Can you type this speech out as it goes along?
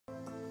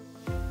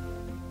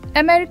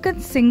American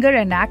singer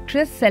and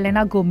actress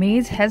Selena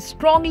Gomez has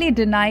strongly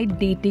denied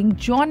dating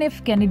John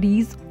F.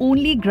 Kennedy's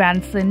only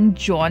grandson,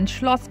 Jack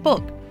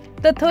Schlossberg.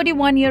 The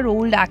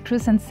 31-year-old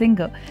actress and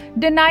singer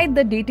denied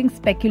the dating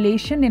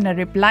speculation in a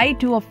reply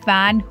to a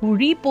fan who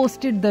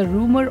reposted the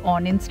rumor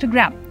on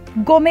Instagram.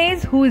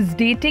 Gomez, who is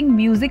dating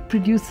music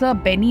producer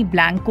Benny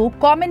Blanco,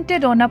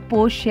 commented on a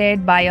post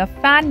shared by a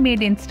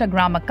fan-made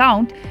Instagram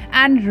account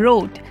and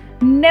wrote,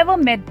 "Never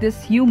met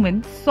this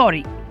human,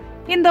 sorry."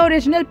 In the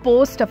original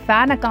post, a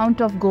fan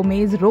account of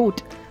Gomez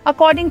wrote,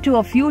 "According to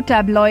a few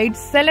tabloids,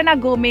 Selena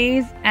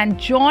Gomez and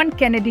John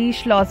Kennedy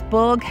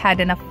Schlossberg had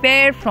an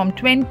affair from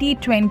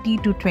 2020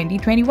 to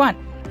 2021.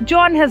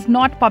 John has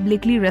not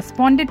publicly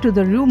responded to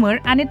the rumor,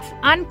 and it's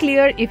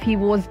unclear if he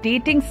was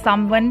dating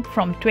someone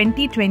from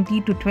 2020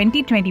 to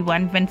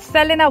 2021 when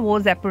Selena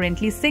was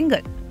apparently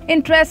single."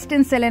 Interest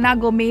in Selena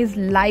Gomez's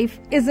life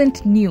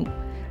isn't new.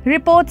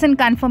 Reports and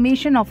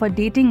confirmation of her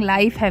dating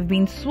life have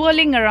been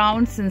swirling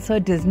around since her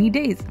Disney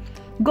days.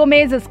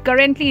 Gomez is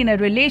currently in a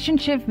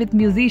relationship with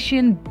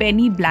musician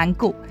Benny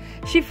Blanco.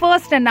 She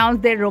first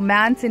announced their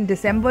romance in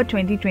December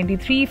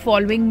 2023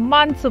 following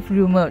months of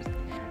rumors.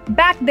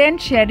 Back then,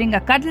 sharing a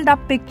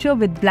cuddled-up picture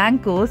with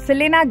Blanco,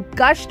 Selena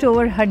gushed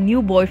over her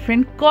new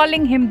boyfriend,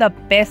 calling him the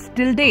best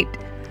till date.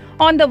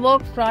 On the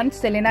work front,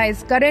 Selena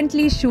is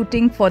currently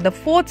shooting for the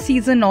 4th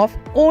season of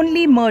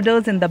Only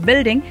Murders in the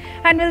Building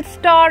and will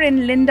star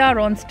in Linda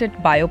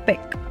Ronstadt biopic.